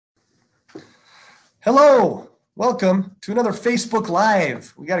Hello, welcome to another Facebook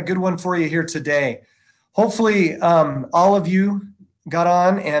Live. We got a good one for you here today. Hopefully, all of you got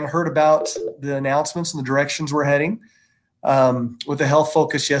on and heard about the announcements and the directions we're heading with the health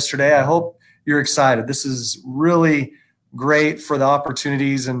focus yesterday. I hope you're excited. This is really great for the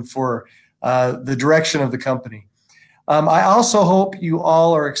opportunities and for the direction of the company. I also hope you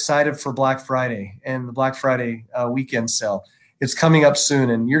all are excited for Black Friday and the Black Friday weekend sale. It's coming up soon,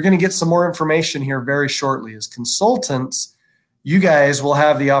 and you're going to get some more information here very shortly. As consultants, you guys will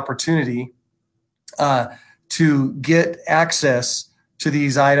have the opportunity to get access to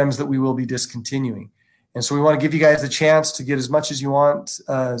these items that we will be discontinuing. And so we want to give you guys the chance to get as much as you want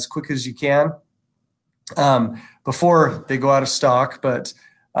as quick as you can before they go out of stock. But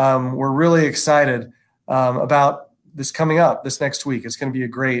we're really excited about this coming up this next week. It's going to be a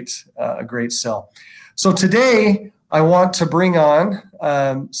great sell. So today, I want to bring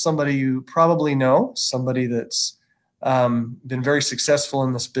on somebody you probably know, somebody that's been very successful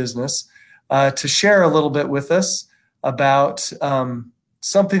in this business, to share a little bit with us about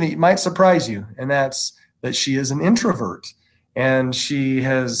something that might surprise you, and that's that she is an introvert, and she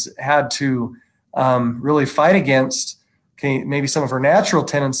has had to really fight against maybe some of her natural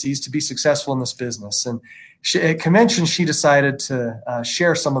tendencies to be successful in this business. And at convention, she decided to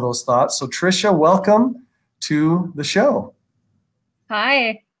share some of those thoughts. So Tricia, welcome to the show.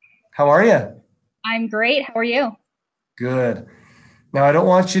 Hi. How are you? I'm great. How are you? Good. Now, I don't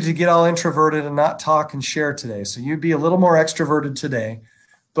want you to get all introverted and not talk and share today. So you'd be a little more extroverted today.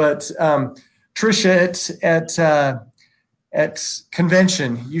 But Tricia, at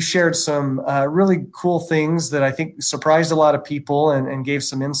convention, you shared some really cool things that I think surprised a lot of people and gave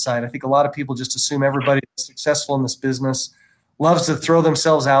some insight. I think a lot of people just assume everybody that's successful in this business loves to throw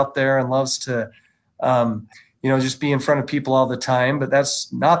themselves out there and loves to just be in front of people all the time, but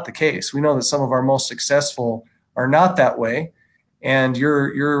that's not the case. We know that some of our most successful are not that way, and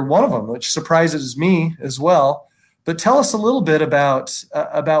you're one of them, which surprises me as well. But tell us a little bit about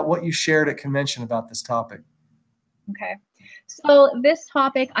what you shared at convention about this topic. Okay. So this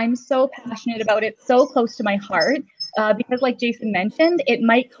topic, I'm so passionate about it, so close to my heart, because like Jason mentioned, it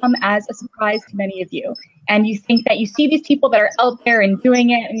might come as a surprise to many of you. And you think that you see these people that are out there and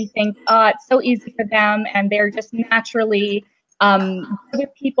doing it, and you think, oh, it's so easy for them, and they're just naturally good with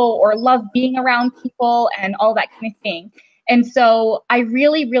people or love being around people and all that kind of thing. And so I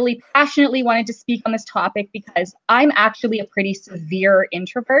really, really passionately wanted to speak on this topic because I'm actually a pretty severe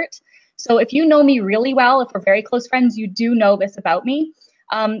introvert. So if you know me really well, if we're very close friends, you do know this about me.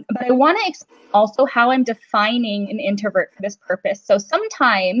 But I want to explain also how I'm defining an introvert for this purpose. So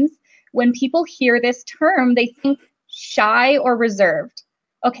sometimes when people hear this term, they think shy or reserved.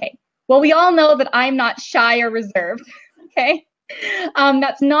 Okay, well, we all know that I'm not shy or reserved, okay?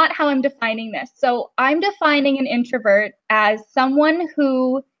 That's not how I'm defining this. So I'm defining an introvert as someone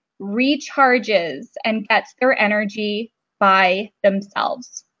who recharges and gets their energy by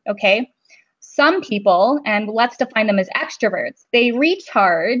themselves, okay? Some people, and let's define them as extroverts, they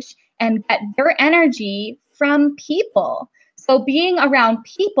recharge and get their energy from people. So being around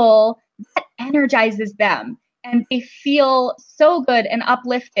people, that energizes them and they feel so good and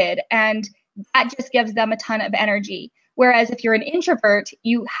uplifted, and that just gives them a ton of energy. Whereas if you're an introvert,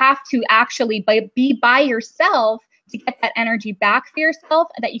 you have to actually be by yourself to get that energy back for yourself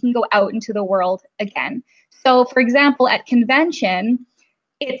and that you can go out into the world again. So for example, at convention,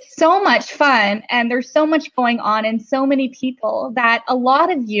 it's so much fun and there's so much going on and so many people that a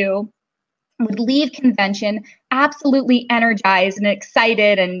lot of you would leave convention absolutely energized and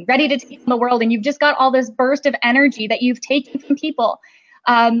excited and ready to take on the world, and you've just got all this burst of energy that you've taken from people.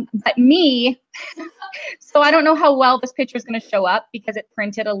 But me, so I don't know how well this picture is going to show up because it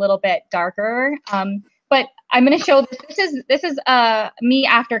printed a little bit darker, but I'm going to show this is me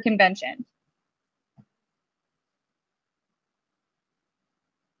after convention.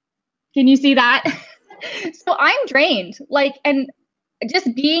 Can you see that? So I'm drained, and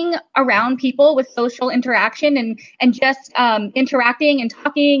just being around people with social interaction and just interacting and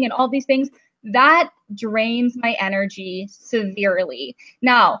talking and all these things, that drains my energy severely.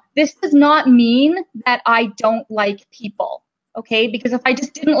 Now, this does not mean that I don't like people, okay? Because if I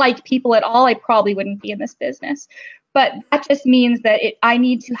just didn't like people at all, I probably wouldn't be in this business. But that just means that I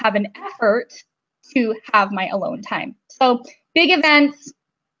need to have an effort to have my alone time. So big events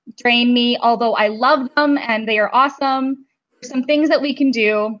drain me, although I love them and they are awesome. There's some things that we can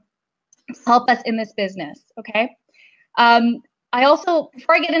do to help us in this business, okay? I also,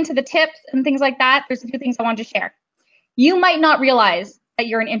 before I get into the tips and things like that, there's a few things I want to share. You might not realize that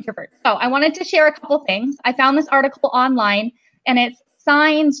you're an introvert. So I wanted to share a couple things. I found this article online, and it's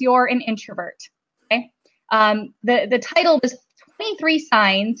signs you're an introvert. Okay? The title was 23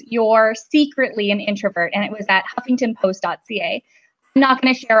 Signs You're Secretly an Introvert, and it was at huffingtonpost.ca. I'm not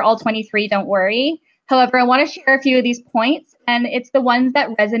going to share all 23, don't worry. However, I want to share a few of these points, and it's the ones that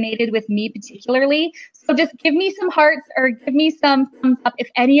resonated with me particularly. So just give me some hearts or give me some thumbs up if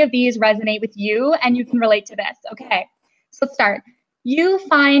any of these resonate with you and you can relate to this. Okay, so let's start. You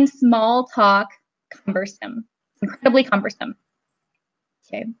find small talk cumbersome, incredibly cumbersome.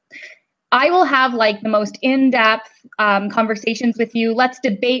 Okay. I will have like the most in-depth conversations with you. Let's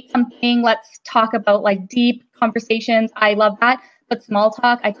debate something. Let's talk about like deep conversations. I love that. But small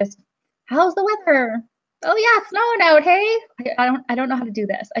talk, how's the weather? Oh yeah, it's snowing out. Hey, I don't know how to do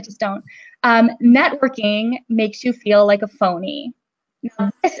this. I just don't. Networking makes you feel like a phony.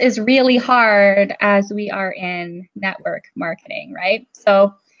 Now, this is really hard as we are in network marketing, right?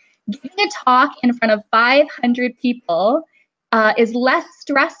 So giving a talk in front of 500 people is less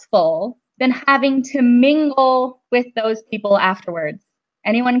stressful than having to mingle with those people afterwards.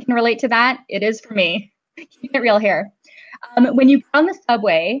 Anyone can relate to that? It is for me. Keep it real here. When you get on the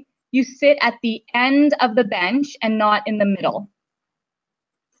subway, you sit at the end of the bench and not in the middle.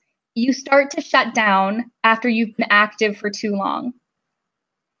 You start to shut down after you've been active for too long.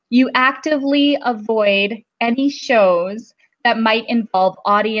 You actively avoid any shows that might involve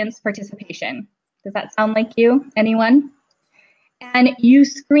audience participation. Does that sound like you? Anyone? And you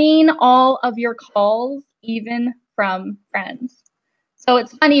screen all of your calls, even from friends. So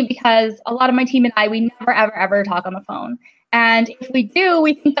it's funny because a lot of my team and I, we never, ever, ever talk on the phone. And if we do,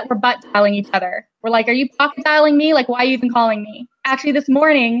 we think that we're butt dialing each other. We're like, are you pocket dialing me? Like, why are you even calling me? Actually, this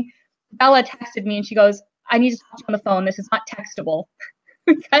morning, Bella texted me and she goes, I need to talk to you on the phone. This is not textable.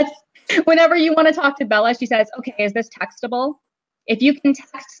 Because whenever you want to talk to Bella, she says, okay, is this textable? If you can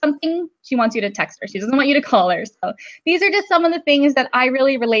text something, she wants you to text her. She doesn't want you to call her. So these are just some of the things that I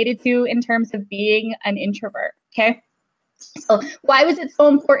really related to in terms of being an introvert, okay? So why was it so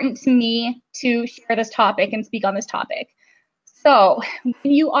important to me to share this topic and speak on this topic? So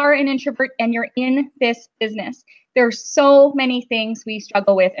when you are an introvert and you're in this business, there are so many things we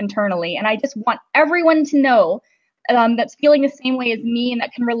struggle with internally. And I just want everyone to know that's feeling the same way as me and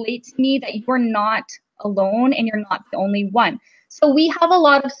that can relate to me that you're not alone and you're not the only one. So we have a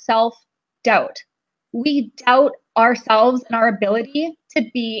lot of self-doubt. We doubt ourselves and our ability to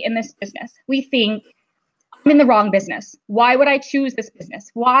be in this business. We think, I'm in the wrong business. Why would I choose this business?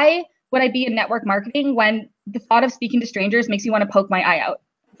 Why would I be in network marketing when the thought of speaking to strangers makes you want to poke my eye out?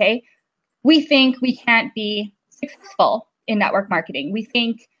 Okay. We think we can't be successful in network marketing. We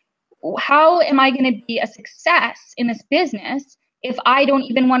think, how am I going to be a success in this business if I don't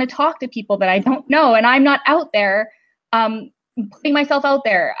even want to talk to people that I don't know and I'm not out there putting myself out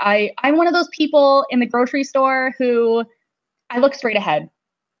there? I'm one of those people in the grocery store who I look straight ahead.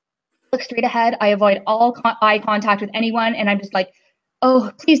 I avoid all eye contact with anyone. And I'm just like,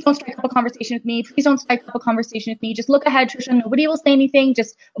 oh, please don't strike up a conversation with me. Please don't strike up a conversation with me. Just look ahead, Trisha. Nobody will say anything.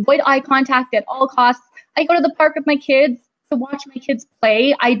 Just avoid eye contact at all costs. I go to the park with my kids to watch my kids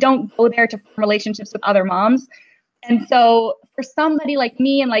play. I don't go there to form relationships with other moms. And so for somebody like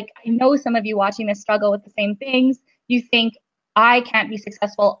me, and like I know some of you watching this struggle with the same things, you think, I can't be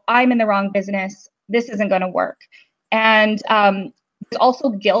successful. I'm in the wrong business. This isn't going to work. And there's also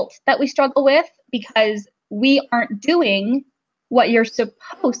guilt that we struggle with because we aren't doing what you're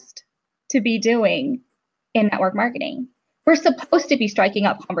supposed to be doing in network marketing. We're supposed to be striking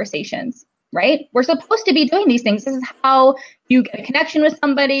up conversations, right? We're supposed to be doing these things. This is how you get a connection with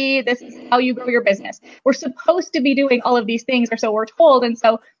somebody. This is how you grow your business. We're supposed to be doing all of these things, or so we're told. And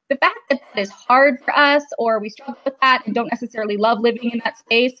so the fact that that is hard for us, or we struggle with that and don't necessarily love living in that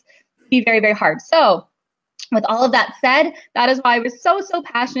space, can be very, very hard. So with all of that said, that is why I was so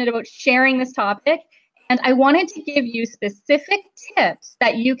passionate about sharing this topic. And I wanted to give you specific tips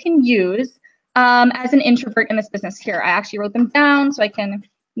that you can use as an introvert in this business. Here, I actually wrote them down so I can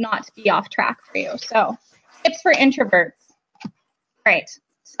not be off track for you. So tips for introverts. Right.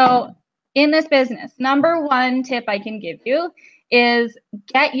 So in this business, number one tip I can give you is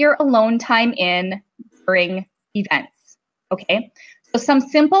get your alone time in during events. Okay. So some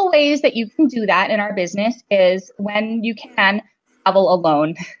simple ways that you can do that in our business is when you can travel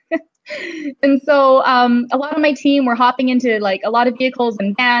alone. And so a lot of my team were hopping into like a lot of vehicles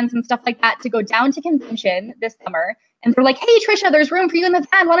and vans and stuff like that to go down to convention this summer. And they're like, hey, Trisha, there's room for you in the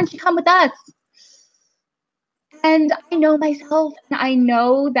van. Why don't you come with us? And I know myself, and I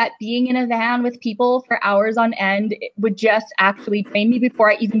know that being in a van with people for hours on end would just actually drain me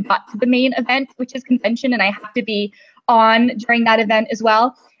before I even got to the main event, which is convention, and I have to be on during that event as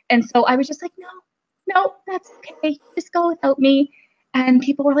well. And so I was just like, no, that's okay. Just go without me. And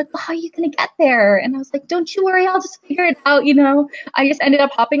people were like, well, how are you going to get there? And I was like, don't you worry, I'll just figure it out. I just ended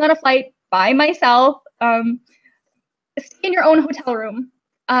up hopping on a flight by myself. Stay in your own hotel room.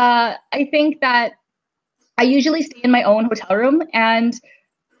 I think that I usually stay in my own hotel room. And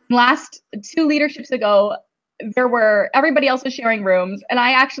last 2 leaderships ago, everybody else was sharing rooms. And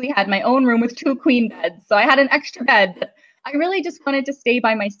I actually had my own room with 2 queen beds. So I had an extra bed. I really just wanted to stay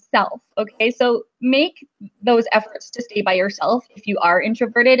by myself. Okay, so make those efforts to stay by yourself if you are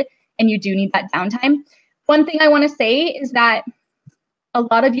introverted and you do need that downtime. One thing I want to say is that a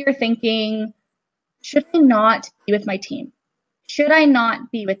lot of you are thinking, should I not be with my team? Should I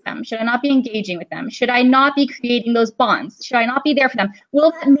not be with them? Should I not be engaging with them? Should I not be creating those bonds? Should I not be there for them? Will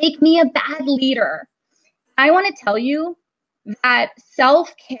that make me a bad leader? I want to tell you that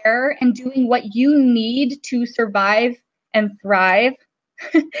self-care and doing what you need to survive and thrive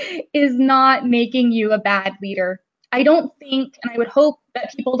is not making you a bad leader. I don't think, and I would hope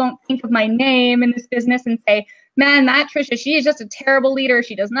that people don't think of my name in this business and say, man, that Trisha, she is just a terrible leader.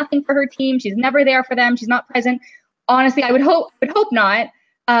 She does nothing for her team. She's never there for them. She's not present. Honestly, I would hope not.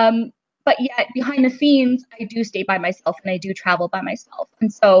 But yet behind the scenes, I do stay by myself and I do travel by myself.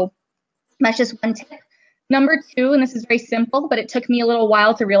 And so that's just one tip. Number 2, and this is very simple, but it took me a little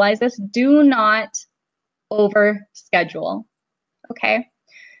while to realize this, do not over schedule. Okay.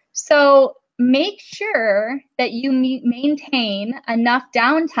 So make sure that you maintain enough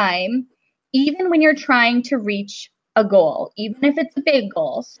downtime even when you're trying to reach a goal, even if it's a big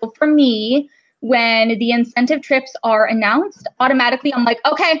goal. So for me, when the incentive trips are announced, automatically I'm like,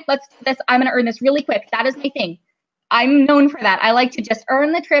 okay, let's do this. I'm going to earn this really quick. That is my thing. I'm known for that. I like to just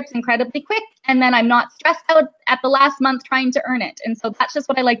earn the trips incredibly quick, and then I'm not stressed out at the last month trying to earn it. And so that's just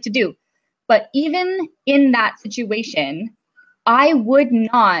what I like to do. But even in that situation, I would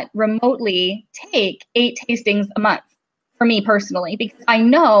not remotely take 8 tastings a month for me personally, because I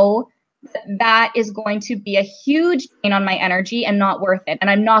know that is going to be a huge drain on my energy and not worth it. And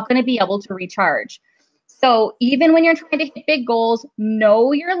I'm not going to be able to recharge. So even when you're trying to hit big goals,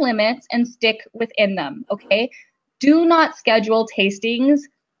 know your limits and stick within them, okay? Do not schedule tastings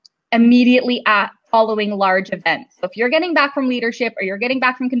immediately following large events. So if you're getting back from leadership or you're getting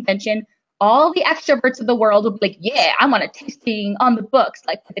back from convention, all the extroverts of the world will be like, yeah, I'm on a tasting on the books,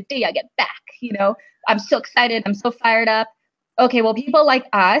 like the day I get back, I'm so excited, I'm so fired up. Okay, well, people like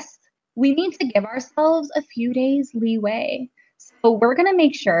us, we need to give ourselves a few days leeway. So we're going to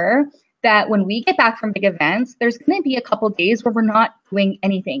make sure that when we get back from big events, there's going to be a couple days where we're not doing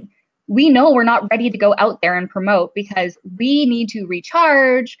anything. We know we're not ready to go out there and promote because we need to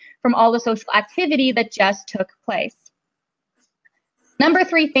recharge from all the social activity that just took place. Number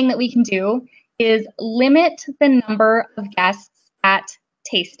 3 thing that we can do is limit the number of guests at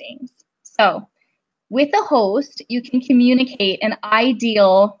tastings. So with a host, you can communicate an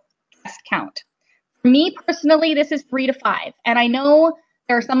ideal guest count. For me personally, this is 3 to 5. And I know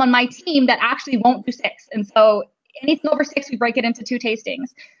there are some on my team that actually won't do 6. And so anything over 6, we break it into 2 tastings.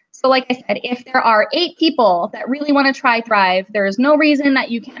 So like I said, if there are 8 people that really want to try Thrive, there is no reason that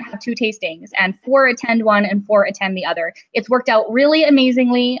you can't have 2 tastings and 4 attend one and 4 attend the other. It's worked out really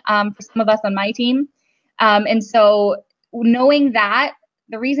amazingly for some of us on my team. And so knowing that,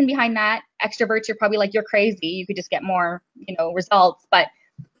 the reason behind that, extroverts, you're probably like, you're crazy. You could just get more, results. But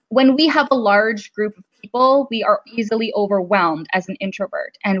when we have a large group of people, we are easily overwhelmed as an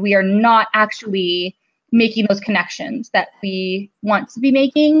introvert, and we are not actually making those connections that we want to be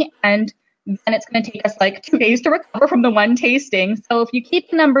making. And then it's going to take us like 2 days to recover from the one tasting. So if you keep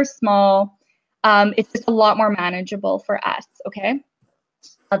the numbers small, it's just a lot more manageable for us, okay?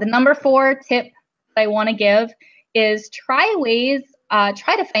 The number 4 tip that I want to give is try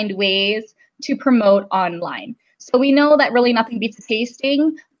to find ways to promote online. So we know that really nothing beats a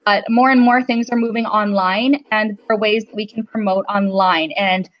tasting, but more and more things are moving online, and there are ways that we can promote online.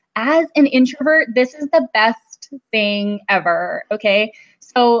 And as an introvert, this is the best thing ever, okay?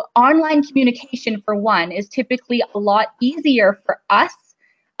 So online communication, for one, is typically a lot easier for us.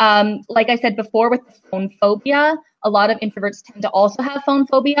 Like I said before, with the phone phobia, a lot of introverts tend to also have phone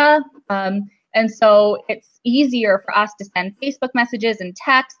phobia. And so it's easier for us to send Facebook messages and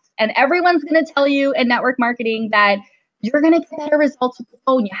texts, and everyone's going to tell you in network marketing that you're going to get better results with the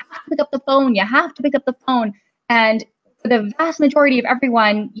phone. You have to pick up the phone. You have to pick up the phone. And for the vast majority of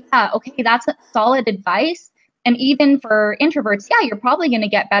everyone, yeah, okay, that's solid advice. And even for introverts, yeah, you're probably going to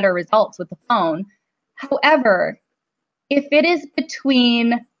get better results with the phone. However, if it is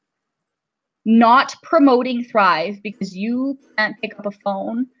between not promoting Thrive because you can't pick up a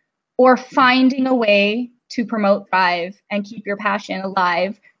phone, or finding a way to promote Thrive and keep your passion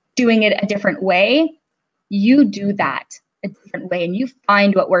alive, doing it a different way, you do that. a different way and you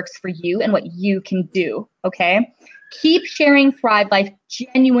find what works for you and what you can do, okay? Keep sharing Thrive Life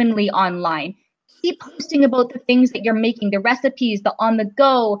genuinely online. Keep posting about the things that you're making, the recipes, the on the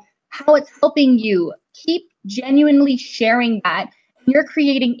go, how it's helping you. Keep genuinely sharing that. You're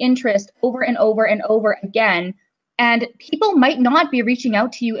creating interest over and over and over again. And people might not be reaching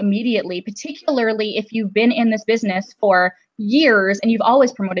out to you immediately, particularly if you've been in this business for years and you've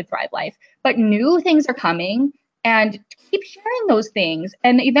always promoted Thrive Life. But new things are coming, and keep sharing those things.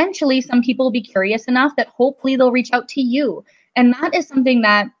 And eventually some people will be curious enough that hopefully they'll reach out to you. And that is something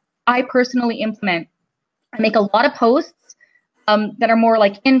that I personally implement. I make a lot of posts that are more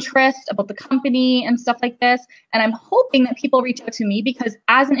like interest about the company and stuff like this. And I'm hoping that people reach out to me because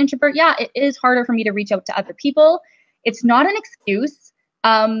as an introvert, yeah, it is harder for me to reach out to other people. It's not an excuse.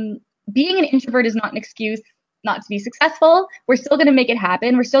 Being an introvert is not an excuse not to be successful. We're still going to make it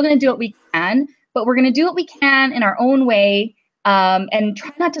happen. We're still going to do what we can, but we're going to do what we can in our own way and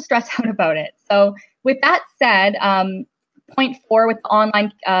try not to stress out about it. So with that said, point 4 with the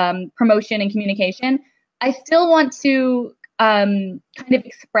online promotion and communication, I still want to kind of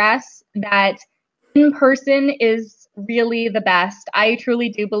express that in person is really the best. I truly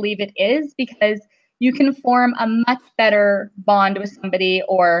do believe it is because you can form a much better bond with somebody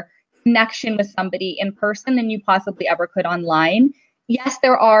or connection with somebody in person than you possibly ever could online. Yes,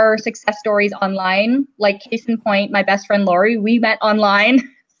 there are success stories online, like case in point, my best friend Lori, we met online.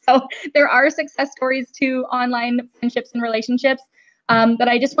 So there are success stories to online friendships and relationships. But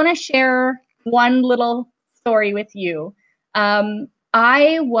I just want to share one little story with you.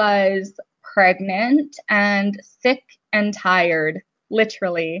 I was pregnant and sick and tired,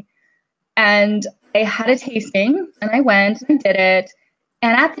 literally. And I had a tasting and I went and did it.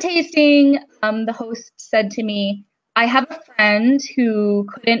 And at the tasting, the host said to me, I have a friend who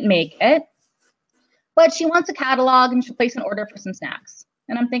couldn't make it, but she wants a catalog and she'll place an order for some snacks.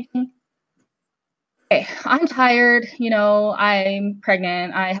 And I'm thinking, okay, I'm tired, I'm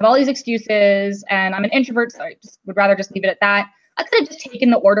pregnant, I have all these excuses, and I'm an introvert, so I would rather just leave it at that. I could have just taken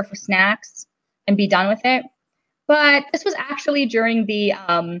the order for snacks and be done with it. But this was actually during the,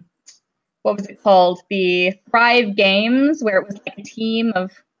 what was it called? The Thrive Games, where it was like a team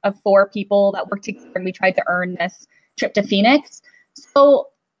of 4 people that worked together and we tried to earn this trip to Phoenix. So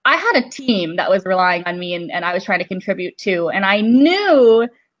I had a team that was relying on me and I was trying to contribute too. And I knew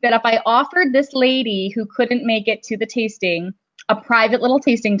that if I offered this lady who couldn't make it to the tasting a private little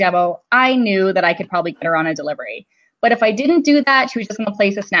tasting demo, I knew that I could probably get her on a delivery. But if I didn't do that, she was just going to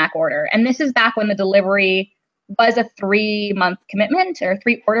place a snack order. And this is back when the delivery was a 3-month commitment or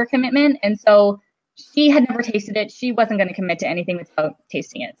 3-order commitment. And so she had never tasted it. She wasn't going to commit to anything without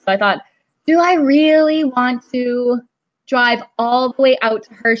tasting it. So I thought, do I really want to drive all the way out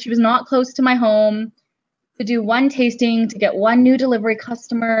to her? She was not close to my home, to do one tasting, to get one new delivery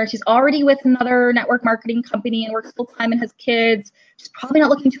customer. She's already with another network marketing company and works full time and has kids. She's probably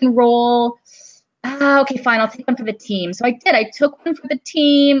not looking to enroll. Okay, fine, I'll take one for the team. So I did. I took one for the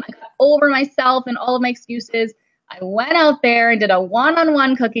team. I got over myself and all of my excuses. I went out there and did a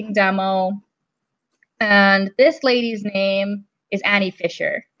one-on-one cooking demo. And this lady's name is Annie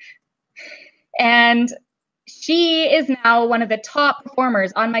Fisher. And she is now one of the top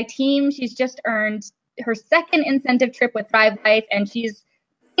performers on my team. She's just earned her 2nd incentive trip with Thrive Life, and she's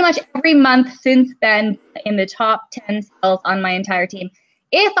pretty much every month since then in the top 10 sales on my entire team.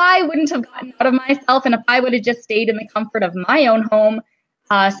 If I wouldn't have gotten out of myself and if I would have just stayed in the comfort of my own home,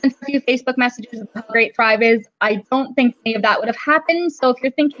 sent a few Facebook messages of how great Thrive is, I don't think any of that would have happened. So if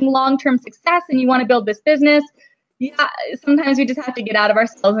you're thinking long-term success and you want to build this business, yeah, sometimes we just have to get out of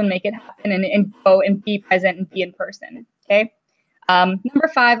ourselves and make it happen and go and be present and be in person, okay? Number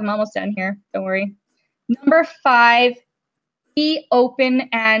 5, I'm almost done here, don't worry. Number 5, be open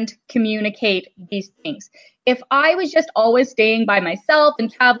and communicate these things. If I was just always staying by myself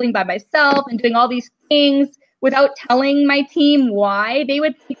and traveling by myself and doing all these things without telling my team why, they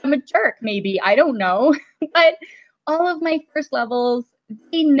would think I'm a jerk, maybe. I don't know. But all of my first levels,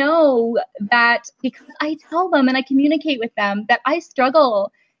 they know that because I tell them and I communicate with them that I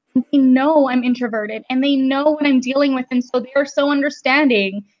struggle. And they know I'm introverted and they know what I'm dealing with. And so they're so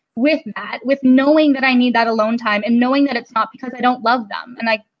understanding with that, with knowing that I need that alone time and knowing that it's not because I don't love them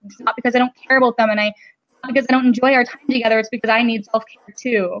and it's not because I don't care about them and it's not because I don't enjoy our time together. It's because I need self-care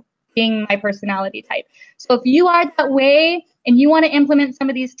too, being my personality type. So if you are that way and you want to implement some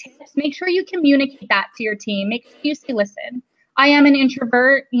of these tips, make sure you communicate that to your team. Make sure you say, listen, I am an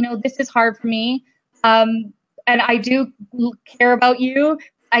introvert. This is hard for me. And I do care about you.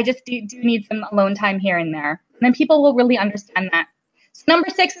 I just do need some alone time here and there. And then people will really understand that. So number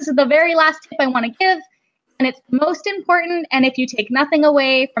 6, this is the very last tip I want to give. And it's most important. And if you take nothing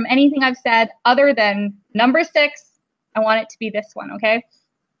away from anything I've said other than number 6, I want it to be this one, okay?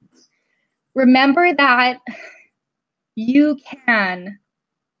 Remember that you can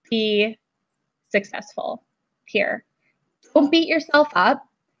be successful here. Don't beat yourself up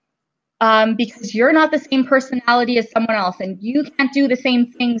because you're not the same personality as someone else, and you can't do the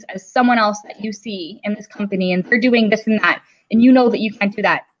same things as someone else that you see in this company, and they're doing this and that, and you know that you can't do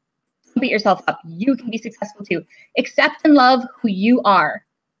that. Don't beat yourself up. You can be successful too. Accept and love who you are.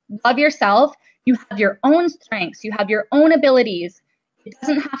 Love yourself. You have your own strengths. You have your own abilities. It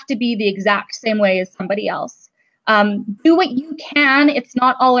doesn't have to be the exact same way as somebody else. Do what you can. It's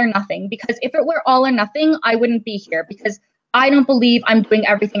not all or nothing, because if it were all or nothing, I wouldn't be here, because I don't believe I'm doing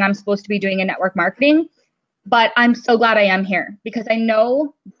everything I'm supposed to be doing in network marketing. But I'm so glad I am here, because I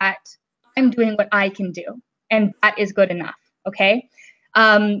know that I'm doing what I can do, and that is good enough. Okay.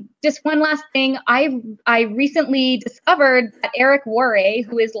 Just one last thing. I recently discovered that Eric Worre,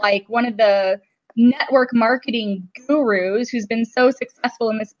 who is like one of the network marketing gurus who's been so successful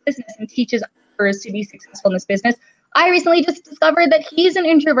in this business and teaches others to be successful in this business, I recently just discovered that he's an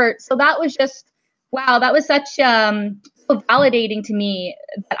introvert. So that was just, wow, that was such so validating to me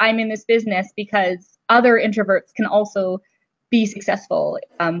that I'm in this business, because other introverts can also be successful,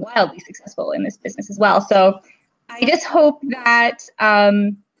 wildly successful in this business as well. So I just hope that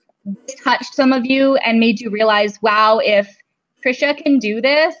this touched some of you and made you realize, wow, if Trisha can do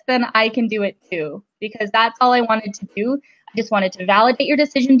this, then I can do it too, because that's all I wanted to do. I just wanted to validate your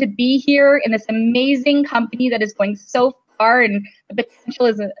decision to be here in this amazing company that is going so far, and the potential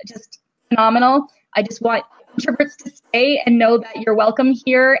is just phenomenal. I just want introverts to stay and know that you're welcome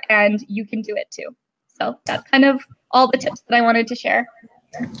here and you can do it too. So that's kind of all the tips that I wanted to share.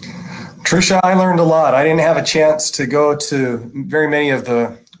 Trisha, I learned a lot. I didn't have a chance to go to very many of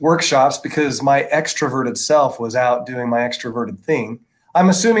the workshops because my extroverted self was out doing my extroverted thing. I'm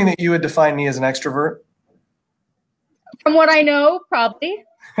assuming that you would define me as an extrovert. From what I know, probably.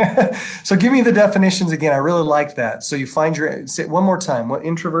 So give me the definitions again. I really like that. So you find your, say one more time, what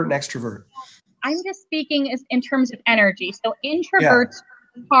introvert and extrovert? I'm just speaking in terms of energy. So introverts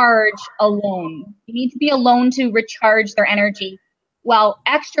charge alone. You need to be alone to recharge their energy. While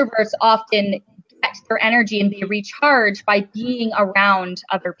extroverts often get their energy and they recharge by being around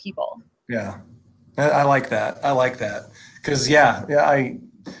other people. Yeah, I like that. I like that. Because,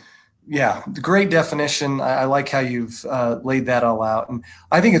 great definition. I like how you've laid that all out. And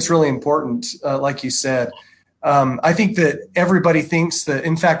I think it's really important, like you said. I think that everybody thinks that,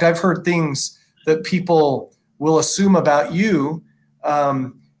 in fact, I've heard things that people will assume about you,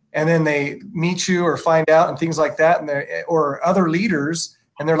 and then they meet you or find out and things like that, and or other leaders,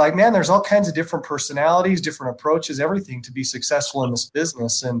 and they're like, man, there's all kinds of different personalities, different approaches, everything to be successful in this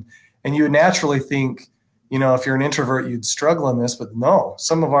business. And you would naturally think, you know, if you're an introvert, you'd struggle in this, but no,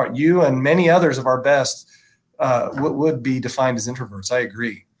 you and many others of our best would be defined as introverts. I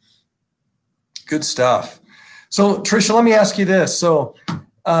agree. Good stuff. So Trisha, let me ask you this. So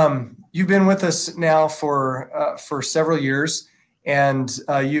you've been with us now for several years, and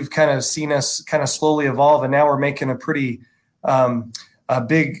you've kind of seen us kind of slowly evolve, and now we're making a pretty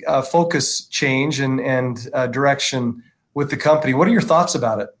big focus change and direction with the company. What are your thoughts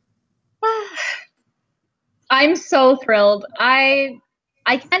about it? I'm so thrilled. I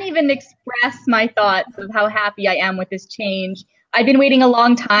can't even express my thoughts of how happy I am with this change. I've been waiting a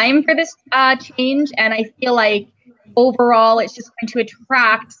long time for this change, and I feel like overall it's just going to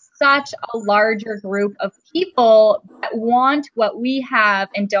attract such a larger group of people that want what we have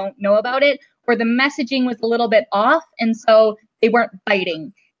and don't know about it, or the messaging was a little bit off and so they weren't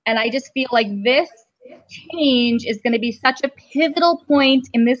biting. And I just feel like this change is going to be such a pivotal point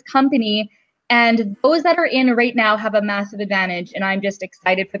in this company, and those that are in right now have a massive advantage, and I'm just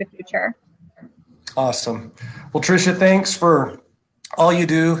excited for the future. Awesome. Well, Trisha, thanks for all you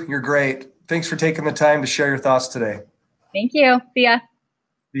do. You're great. Thanks for taking the time to share your thoughts today. Thank you. See ya.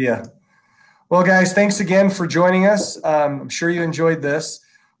 Yeah. Well, guys, thanks again for joining us. I'm sure you enjoyed this.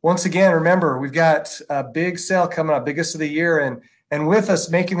 Once again, remember, we've got a big sale coming up, biggest of the year. And with us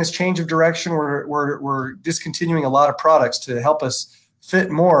making this change of direction, we're discontinuing a lot of products to help us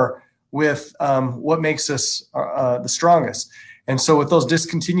fit more with what makes us the strongest. And so with those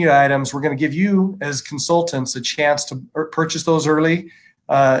discontinued items, we're going to give you as consultants a chance to purchase those early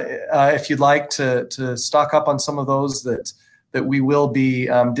if you'd like to stock up on some of those that we will be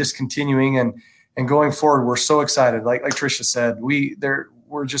discontinuing, and going forward, we're so excited. Like Trisha said,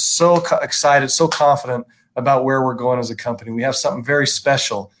 we're just so excited, so confident about where we're going as a company. We have something very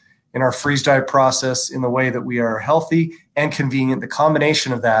special in our freeze-dried process in the way that we are healthy and convenient. The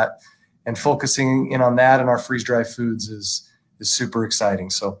combination of that and focusing in on that and our freeze-dried foods is super exciting.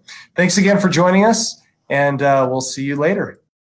 So thanks again for joining us, and we'll see you later.